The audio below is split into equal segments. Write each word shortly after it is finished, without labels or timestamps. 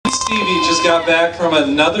Stevie just got back from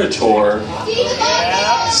another tour.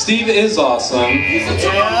 Steve is awesome. He's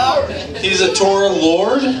a tour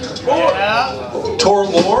lord? Tour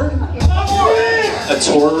lord? A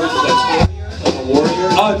warrior?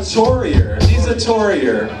 A torier. He's a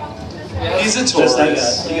torier. He's a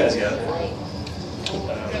tourist. You guys got it.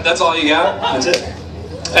 That's all you got? That's it.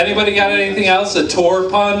 Anybody got anything else? A tour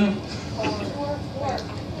pun?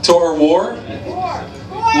 Tour war?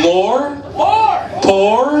 Lore?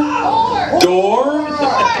 Pour? Door?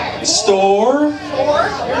 Store?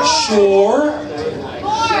 Shore?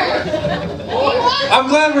 I'm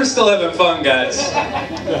glad we're still having fun, guys.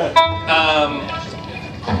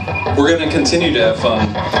 We're gonna continue to have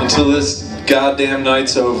fun until this goddamn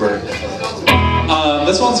night's over.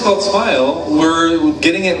 This one's called Smile. We're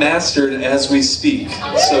getting it mastered as we speak.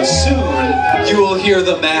 So soon, you will hear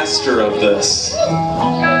the master of this.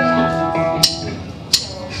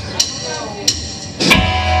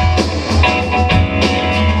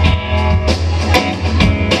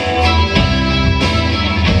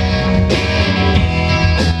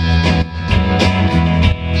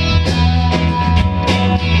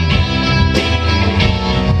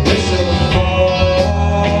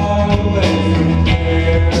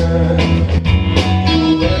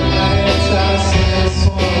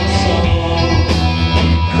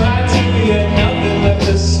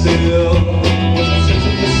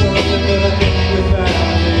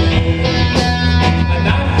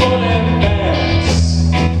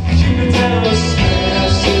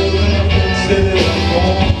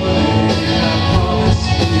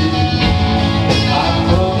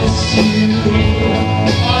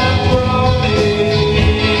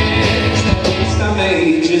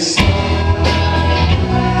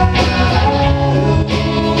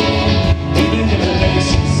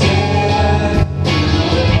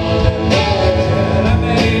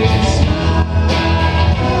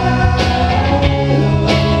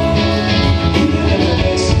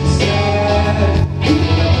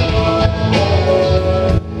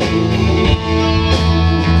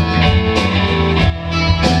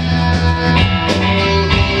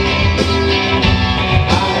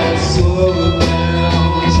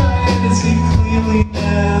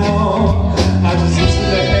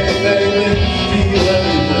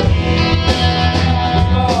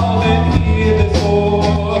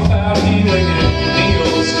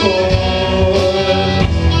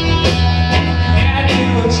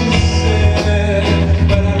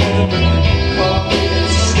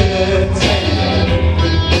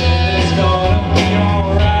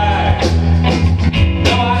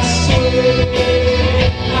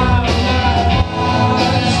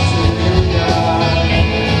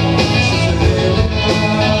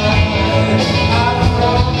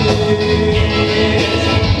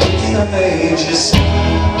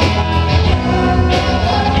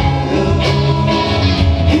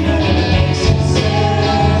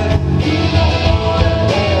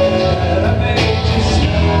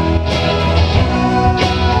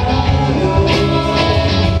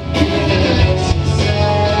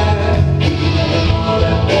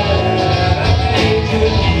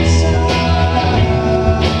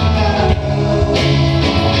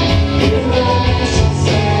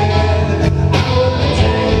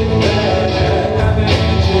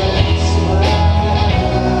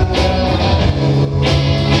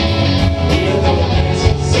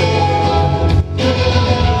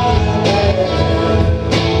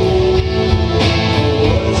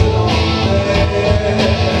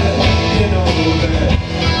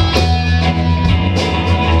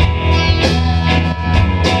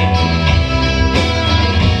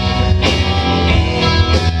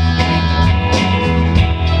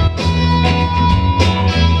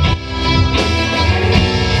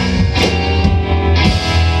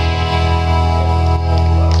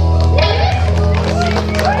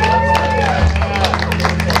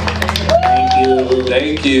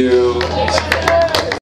 Thank you.